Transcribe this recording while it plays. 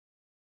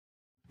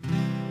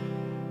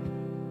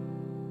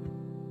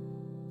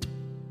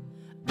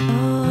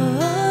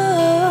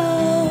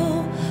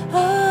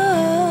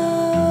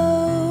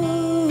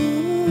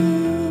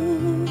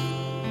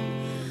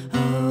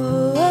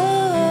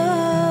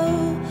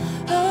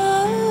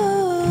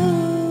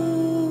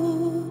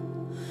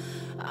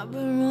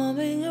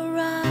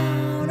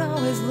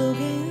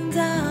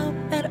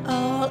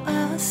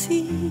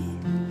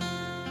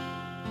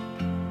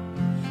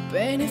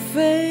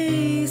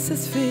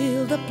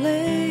the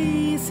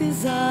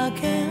places I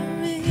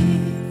can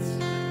reach.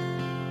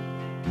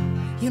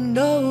 You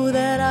know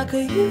that I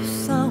could use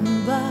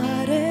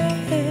somebody,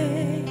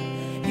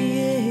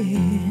 yeah.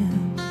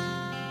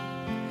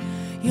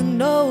 You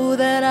know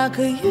that I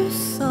could use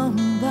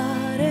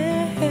somebody,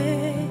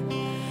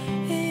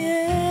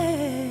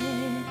 yeah.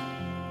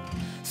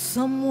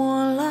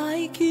 Someone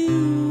like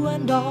you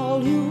and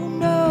all you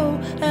know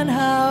and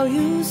how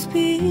you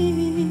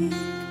speak.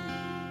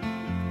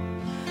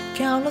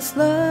 Countless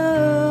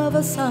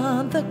lovers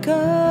on the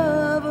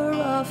cover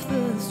of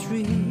the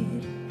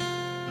street.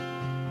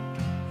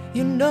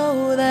 You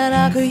know that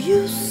I could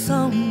use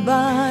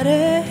somebody,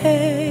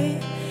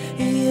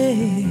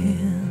 yeah.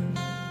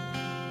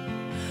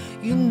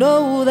 You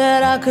know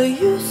that I could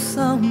use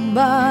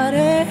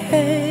somebody,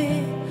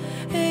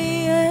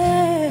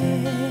 yeah.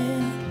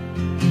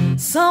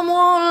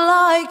 Someone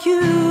like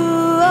you,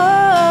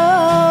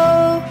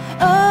 oh,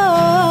 oh.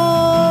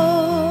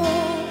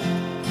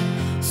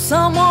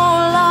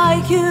 Someone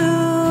like you,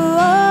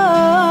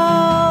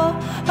 oh,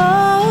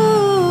 oh.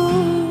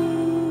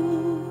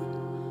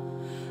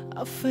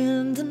 I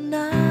feel the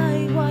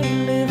night while you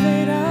live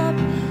it up.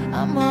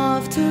 I'm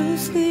off to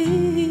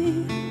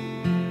sleep,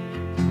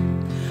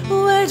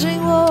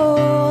 waging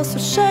wars to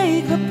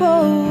shake the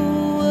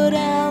boat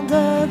and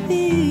the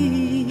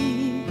beat.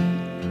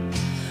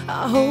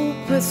 I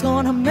hope it's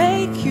gonna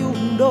make you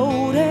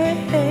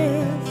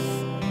notice.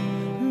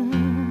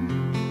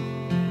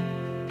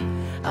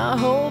 I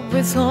hope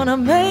it's gonna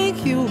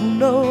make you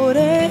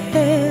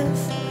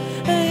notice,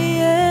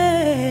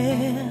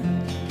 yeah.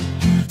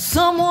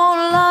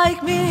 Someone like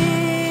me,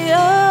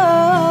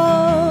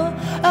 oh,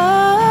 oh.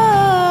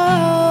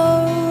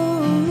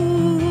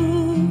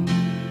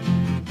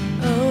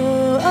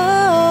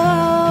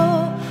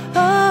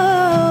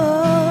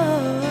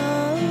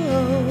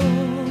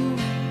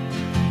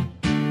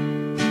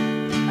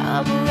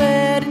 I'm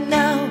ready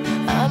now,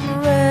 I'm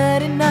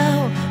ready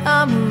now,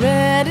 I'm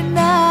ready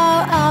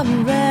now, I'm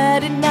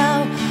ready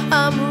now,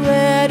 I'm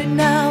ready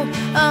now,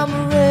 I'm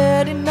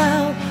ready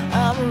now,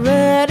 I'm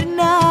ready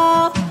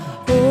now.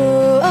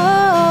 Oh, oh,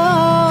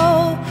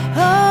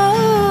 oh,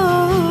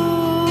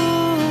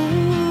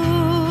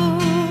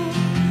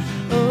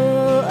 oh,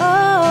 oh,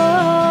 oh,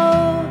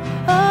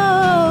 oh,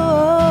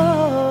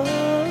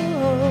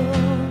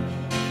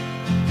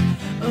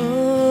 oh,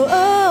 oh.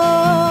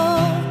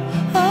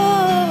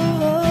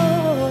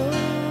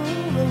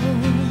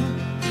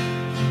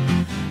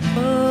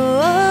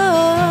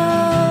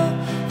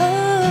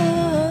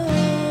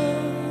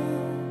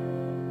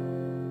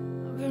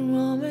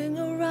 Roaming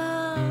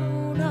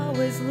around,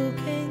 always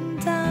looking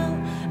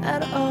down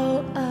at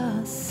all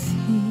us.